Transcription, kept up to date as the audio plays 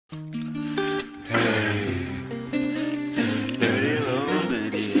Aí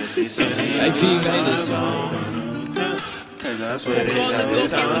fica aí desse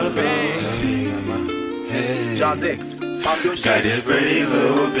Got this pretty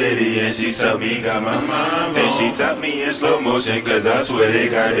little bitty and she tell me got my mind. Then she tap me in slow motion cause I swear they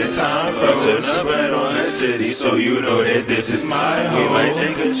got the time. Flexing up right on her titty so you know that this is my home. We might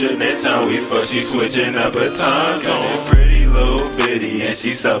take a trip next time we fuck, she switching up her time zone. Got this pretty little bitty and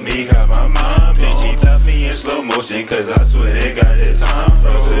she tell me got my mind. Then she tap me in slow motion cause I swear they got the time.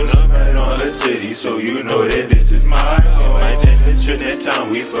 Flexing up right on her titty so you know that this is my home. We might take a trip next time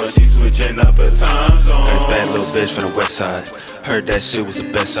we fuck, she switching up her time zone. Got this bad little bitch from the west side. Heard that shit was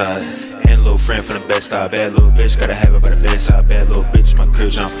the best side. And a little friend from the best side. Bad little bitch, gotta have it by the bedside. Bad little bitch, my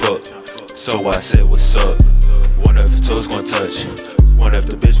crib John fucked. So I said, what's up? Wonder if the toes gon' touch. Wonder if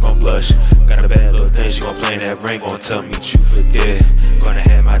the bitch gon' blush. Got a bad little thing, she gon' play in that ring. Gon' tell me truth or dare. Gonna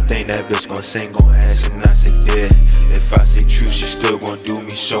have my thing, that bitch gon' sing. Gon' ask and I say dare. If I say truth, she still gon' do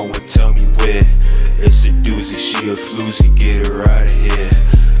me. Show and tell me where. It's a doozy, she a floozy. Get her out of here.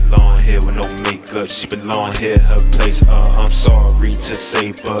 Long hair with no makeup, she belong here, her place. I'm sorry to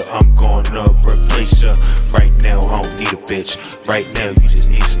say, but I'm gonna replace her. Right now, I don't need a bitch. Right now, you just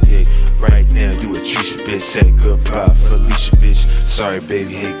need some dick. Right now, you a Trisha bitch. Said goodbye, Felicia bitch. Sorry,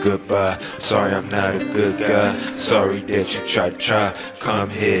 baby, hey, goodbye. Sorry, I'm not a good guy. Sorry that you tried to try. Come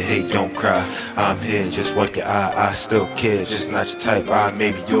here, hey, don't cry. I'm here, just wipe your eye. I still care, just not your type. I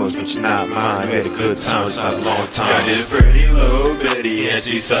may be yours, but you're not mine. You had a good time, it's not a long time. Got this pretty little bitty and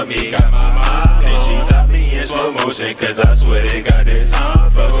she suck me, got my mind. And she tap me in slow motion cause I swear they got the time.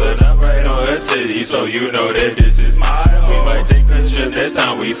 Fussing up right on her titty so you know that this is my home. We might take a trip next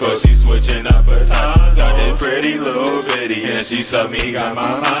time we fuck, she switching up her time. Got this pretty little bitty and she suck me, got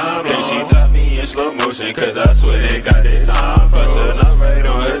my mind. And she tap me in slow motion cause I swear they got the time. Fussing up right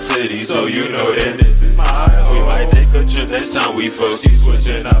on her titty so you know that this is my home. We might take a trip next time we fuck, she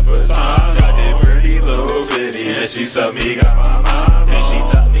switching up her time. Got this pretty little bitty and she suck me, got my mind. And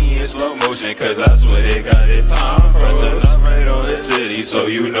she tap me in slow motion cause I swear they got it time. Pressing up right on her titty so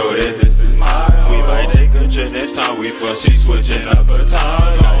you know that this is my home. We might take a trip next time we fuck, she switching up her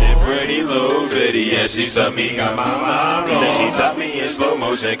time. Got that pretty little bitty and she suck me, got my mind blown. Then she tap me in slow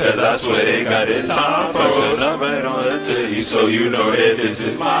motion cause I swear they got it time. Pressing up right on her titty so you know that this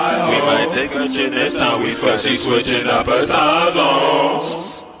is my home. We might take a trip next time we fuck, she switching up her time zones.